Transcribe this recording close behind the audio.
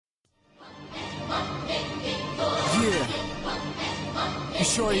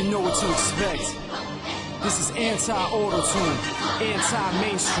sure you know what to expect. This is anti-auto-tune,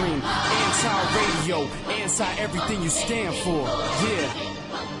 anti-mainstream, anti-radio, anti-everything you stand for. Yeah,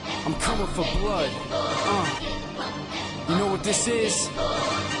 I'm coming for blood. You know what this is?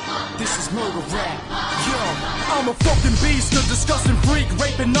 This is murder rap. Yo, I'm a fucking beast, a disgusting freak,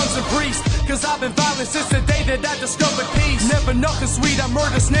 raping nuns and priests. Cause I've been violent since the day that I discovered peace. Never nothing sweet, I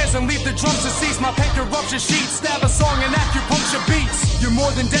murder snares and leave the drums to cease. My paint corruption sheets, stab a song and acupuncture beats. You're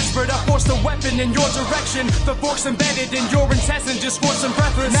more than desperate, I forced a weapon in your direction. The fork's embedded in your intestine, just scorched and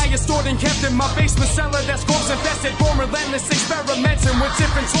breathless. Now you're stored and kept in my basement cellar that's corpse infested. Born relentless, experimenting with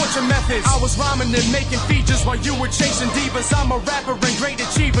different torture methods. I was rhyming and making features while you were chasing divas. I'm a rapper and great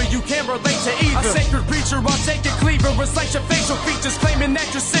achiever, you can't relate to either. A sacred preacher, I'll take a cleaver, recite your facial features, claiming that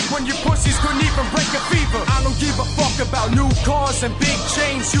you're sick when your pussies couldn't even break a fever. I don't give a fuck about new cars and big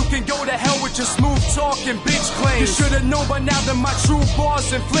chains. You can go to hell with your smooth talk and bitch claims. You should've known by now that my true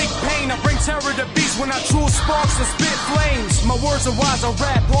bars inflict pain. I bring terror to beasts when I true sparks and spit flames. My words are wise, I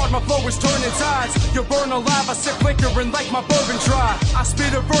rap hard, my flow is turning tides. You burn alive, I sip liquor and like my bourbon dry. I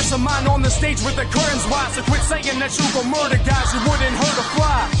spit a verse of mine on the stage with the curtains wide. So quit saying that you gon' murder guys, you wouldn't hurt a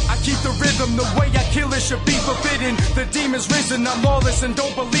fly. I keep the rhythm, the way I kill it should be forbidden. The demon's risen, I'm lawless and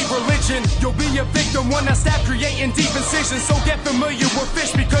don't believe religion. You'll be a victim when I stop creating deep incisions. So get familiar with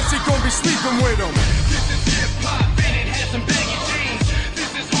fish because you're gonna be sleeping with them. This is hip-hop and it has some baggy jeans.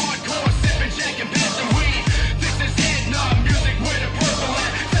 This is hardcore, sipping Jack and passing weed. This is head knob music with a purple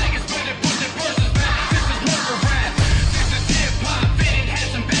hat. Faggots with it, put their verses back. This is murder rap. This is hip-hop and it has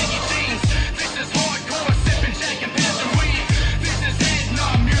some baggy jeans. This is hardcore, sipping Jack and passing weed. This is head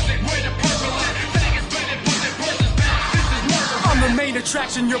knob music with a purple hat. Faggots with it, put their verses back. This is murder rap. I'm the main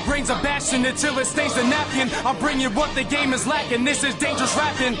attraction, your brains are bashing until it stains the napkin. I'm bringing what the game is lacking, this is dangerous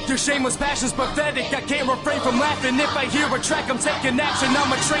rapping. Your shameless passion's pathetic, I can't refrain from laughing. If I hear a track, I'm taking action,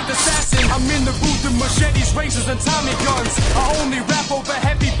 I'm a trained assassin. I'm in the booth with machetes, razors, and Tommy guns. I only rap over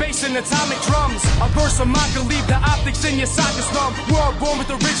heavy bass and atomic drums. A verse of mine can leave the optics in your sockets numb. We're all born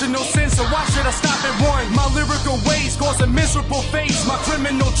with original sin, so why should I stop at one? My lyrical ways cause a miserable face. My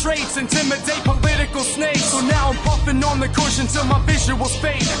criminal traits intimidate political snakes. So now I'm puffing on the cushion till my visuals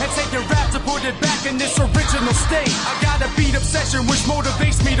fade, and taking rap to put it back in its original state. I got a beat obsession which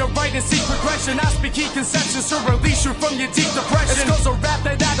motivates me to write and seek progression. I speak key conceptions to release you from your deep depression. It's cause of rap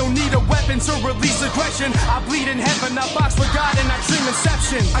that I don't need a weapon to release aggression. I bleed in heaven, I box for God and I dream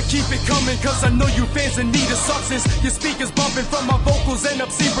inception. I keep it coming cause I know you fans in need of substance. Your speakers bumping from my vocals and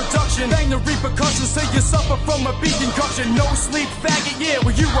obscene production. Bang the repercussions so you suffer from a beat concussion. No sleep faggot, yeah,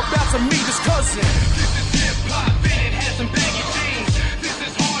 well you about to meet his cousin. This is hip-hop and it has some baggy jeans.